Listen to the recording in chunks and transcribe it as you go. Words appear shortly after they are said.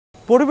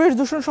পরিবেশ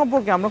দূষণ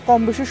সম্পর্কে আমরা কম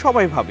বেশি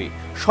সবাই ভাবি,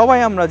 সবাই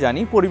আমরা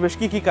জানি পরিবেশ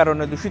কি কি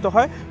কারণে দূষিত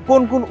হয়,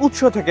 কোন কোন উৎস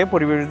থেকে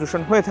পরিবেশ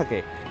দূষণ হয়ে থাকে।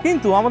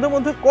 কিন্তু আমাদের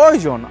মধ্যে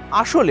কয়জন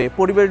আসলে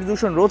পরিবেশ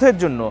দূষণ রোধের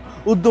জন্য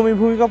উদ্যমী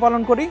ভূমিকা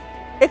পালন করি?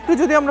 একটু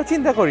যদি আমরা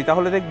চিন্তা করি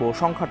তাহলে দেখব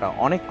সংখ্যাটা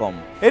অনেক কম।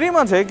 এরই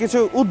মাঝে কিছু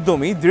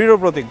উদ্যমী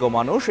দৃঢ়প্রতিজ্ঞ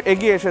মানুষ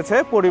এগিয়ে এসেছে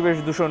পরিবেশ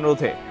দূষণ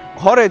রোধে।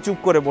 ঘরে চুপ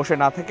করে বসে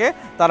না থেকে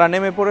তারা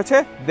নেমে পড়েছে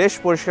দেশ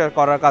পরিষ্কার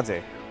করার কাজে।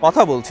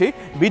 কথা বলছি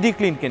বিডি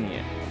ক্লিনকে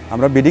নিয়ে।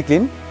 আমরা বিডি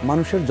ক্লিন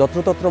মানুষের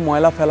যত্রতত্র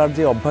ময়লা ফেলার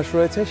যে অভ্যাস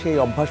রয়েছে সেই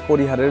অভ্যাস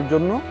পরিহারের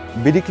জন্য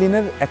বিডি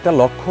ক্লিনের একটা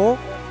লক্ষ্য,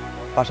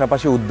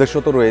 পাশাপাশি উদ্দেশ্য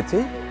তো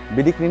রয়েছেই।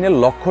 বিডি ক্লিনের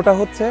লক্ষ্যটা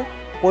হচ্ছে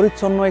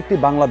পরিচ্ছন্ন একটি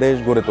বাংলাদেশ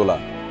গড়ে তোলা,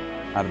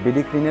 আর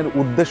বিডি ক্লিনের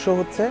উদ্দেশ্য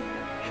হচ্ছে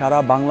সারা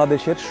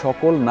বাংলাদেশের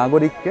সকল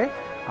নাগরিককে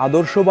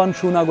আদর্শবান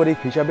সুনাগরিক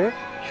হিসাবে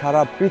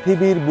সারা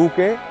পৃথিবীর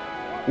বুকে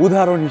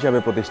উদাহরণ হিসাবে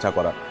প্রতিষ্ঠা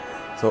করা।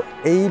 সো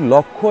এই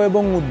লক্ষ্য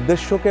এবং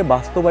উদ্দেশ্যকে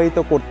বাস্তবায়িত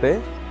করতে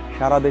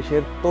সারা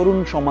দেশের তরুণ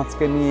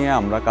সমাজকে নিয়ে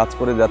আমরা কাজ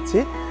করে যাচ্ছি।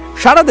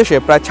 সারা দেশে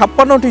প্রায়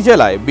 56টি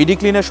জেলায় বিডি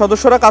ক্লিনের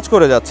সদস্যরা কাজ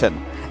করে যাচ্ছেন।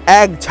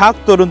 এক ঝাঁক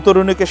তরুণ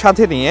তরুণীকে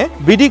সাথে নিয়ে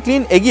বিডি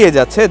ক্লিন এগিয়ে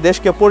যাচ্ছে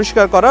দেশকে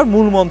পরিষ্কার করার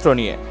মূল মন্ত্র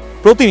নিয়ে।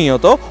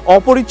 প্রতিনিয়ত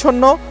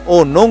অপরিচ্ছন্ন ও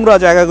নোংরা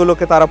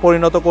জায়গাগুলোকে তারা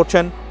পরিণত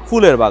করছেন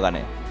ফুলের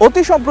বাগানে।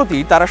 অতি সম্প্রতি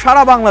তারা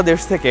সারা বাংলাদেশ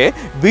থেকে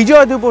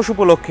বিজয় দিবস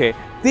উপলক্ষে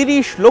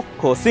 30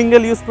 লক্ষ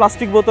সিঙ্গেল ইউজ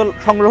প্লাস্টিক বোতল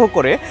সংগ্রহ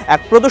করে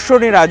এক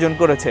প্রদর্শনীর আয়োজন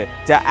করেছে,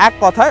 যা এক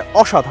কথায়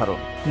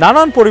অসাধারণ।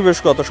 নানান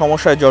পরিবেশগত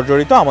সমস্যায়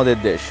জর্জরিত আমাদের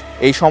দেশ,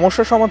 এই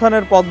সমস্যা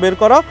সমাধানের পথ বের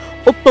করা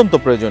অত্যন্ত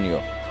প্রয়োজনীয়।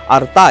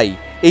 আর তাই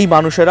এই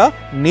মানুষেরা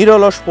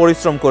নিরলস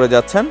পরিশ্রম করে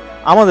যাচ্ছেন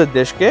আমাদের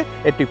দেশকে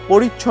একটি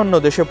পরিচ্ছন্ন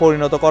দেশে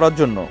পরিণত করার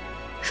জন্য।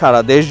 সারা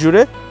দেশ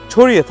জুড়ে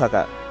ছড়িয়ে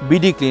থাকা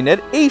বিডি ক্লিনের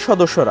এই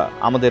সদস্যরা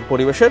আমাদের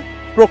পরিবেশের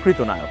প্রকৃত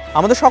নায়ক।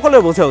 আমাদের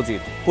সকলের বোঝা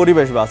উচিত,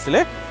 পরিবেশ বাঁচলে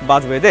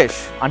বাঁচবে দেশ।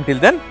 আনটিল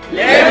দেন,